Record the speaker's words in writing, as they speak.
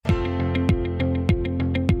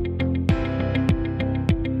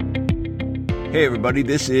Hey everybody,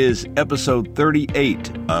 this is episode 38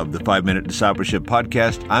 of the 5-Minute Discipleship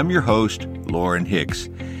Podcast. I'm your host, Lauren Hicks.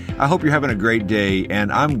 I hope you're having a great day,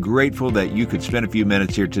 and I'm grateful that you could spend a few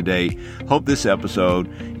minutes here today. Hope this episode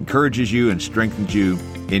encourages you and strengthens you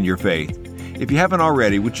in your faith. If you haven't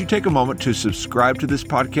already, would you take a moment to subscribe to this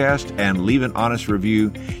podcast and leave an honest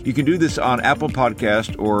review? You can do this on Apple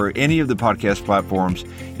Podcast or any of the podcast platforms.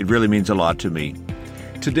 It really means a lot to me.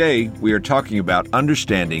 Today, we are talking about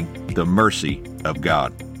understanding the mercy of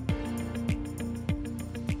God.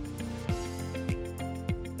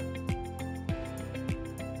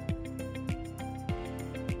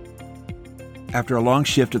 After a long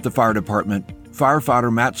shift at the fire department,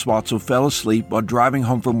 firefighter Matt Swatzel fell asleep while driving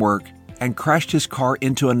home from work and crashed his car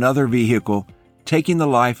into another vehicle, taking the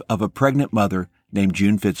life of a pregnant mother named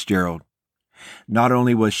June Fitzgerald. Not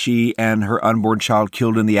only was she and her unborn child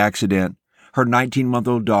killed in the accident, her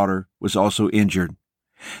 19-month-old daughter was also injured.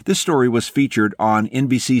 This story was featured on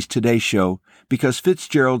NBC's Today Show because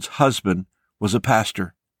Fitzgerald's husband was a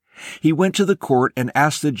pastor. He went to the court and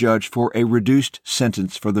asked the judge for a reduced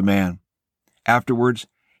sentence for the man. Afterwards,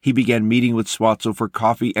 he began meeting with Swatzel for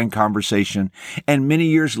coffee and conversation, and many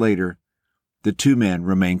years later, the two men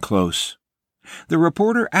remained close. The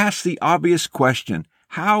reporter asked the obvious question,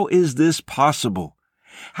 how is this possible?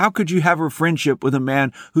 How could you have a friendship with a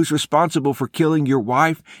man who's responsible for killing your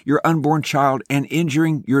wife, your unborn child, and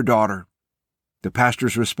injuring your daughter? The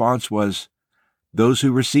pastor's response was, those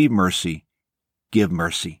who receive mercy, give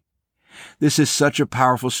mercy. This is such a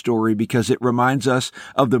powerful story because it reminds us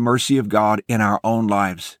of the mercy of God in our own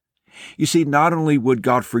lives. You see, not only would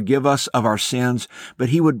God forgive us of our sins, but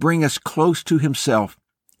He would bring us close to Himself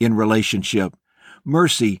in relationship.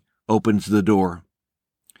 Mercy opens the door.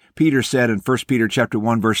 Peter said in 1 Peter chapter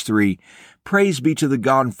 1, verse 3, "Praise be to the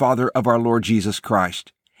God and Father of our Lord Jesus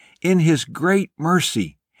Christ. In His great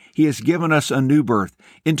mercy, He has given us a new birth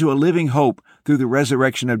into a living hope through the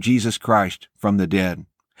resurrection of Jesus Christ from the dead."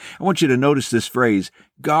 I want you to notice this phrase,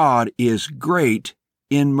 God is great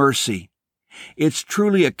in mercy. It's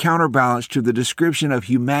truly a counterbalance to the description of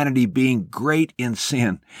humanity being great in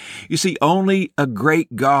sin. You see, only a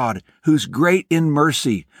great God who's great in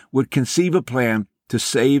mercy would conceive a plan to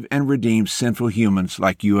save and redeem sinful humans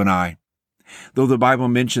like you and I. Though the Bible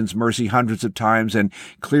mentions mercy hundreds of times, and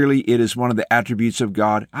clearly it is one of the attributes of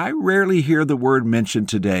God, I rarely hear the word mentioned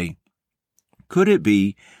today. Could it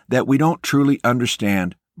be that we don't truly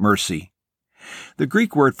understand mercy? The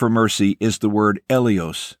Greek word for mercy is the word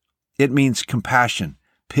eleos. It means compassion,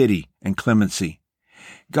 pity, and clemency.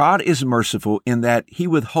 God is merciful in that He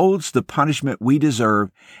withholds the punishment we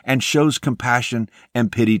deserve and shows compassion and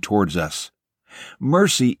pity towards us.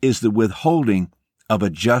 Mercy is the withholding of a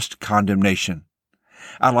just condemnation.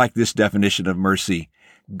 I like this definition of mercy.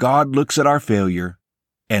 God looks at our failure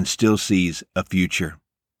and still sees a future.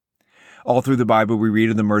 All through the Bible, we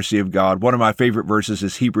read of the mercy of God. One of my favorite verses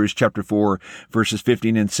is Hebrews chapter 4, verses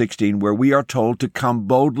 15 and 16, where we are told to come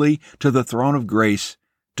boldly to the throne of grace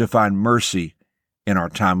to find mercy in our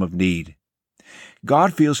time of need.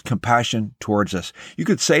 God feels compassion towards us. You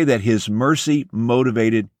could say that His mercy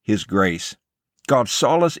motivated His grace. God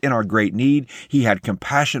saw us in our great need. He had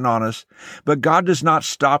compassion on us. But God does not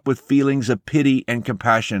stop with feelings of pity and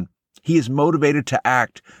compassion. He is motivated to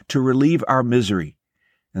act, to relieve our misery.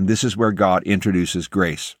 And this is where God introduces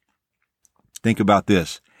grace. Think about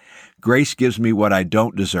this. Grace gives me what I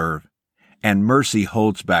don't deserve, and mercy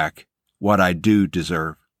holds back what I do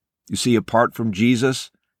deserve. You see, apart from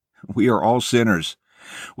Jesus, we are all sinners.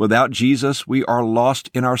 Without Jesus, we are lost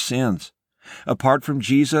in our sins. Apart from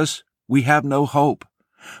Jesus, we have no hope.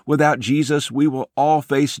 Without Jesus, we will all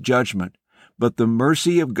face judgment, but the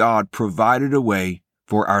mercy of God provided a way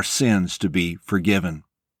for our sins to be forgiven.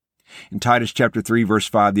 In Titus chapter 3, verse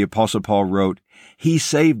 5, the Apostle Paul wrote, "He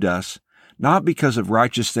saved us, not because of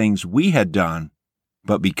righteous things we had done,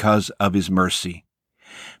 but because of His mercy."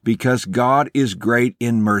 Because God is great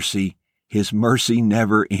in mercy, His mercy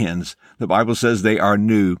never ends. The Bible says they are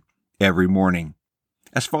new every morning.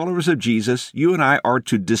 As followers of Jesus, you and I are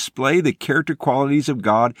to display the character qualities of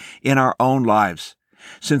God in our own lives.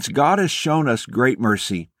 Since God has shown us great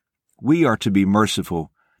mercy, we are to be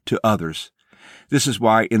merciful to others. This is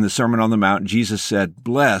why in the Sermon on the Mount, Jesus said,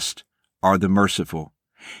 "Blessed are the merciful."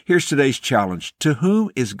 Here's today's challenge. To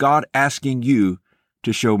whom is God asking you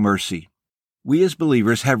to show mercy? We as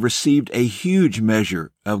believers have received a huge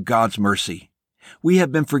measure of God's mercy. We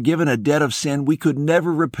have been forgiven a debt of sin we could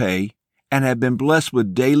never repay and have been blessed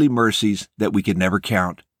with daily mercies that we could never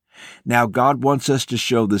count. Now God wants us to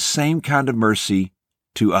show the same kind of mercy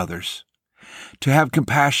to others, to have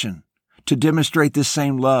compassion, to demonstrate this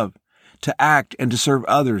same love, to act and to serve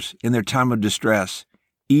others in their time of distress,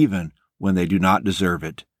 even when they do not deserve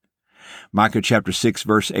it. Micah chapter 6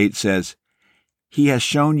 verse 8 says, "He has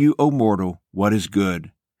shown you, O mortal, what is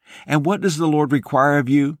good. And what does the Lord require of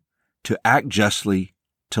you? To act justly,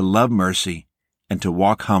 to love mercy, and to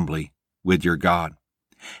walk humbly with your God."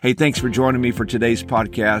 Hey, thanks for joining me for today's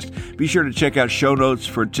podcast. Be sure to check out show notes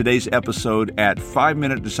for today's episode at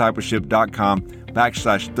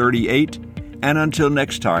 5minutediscipleship.com/38. And until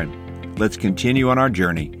next time, let's continue on our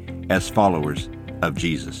journey as followers of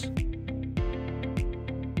Jesus.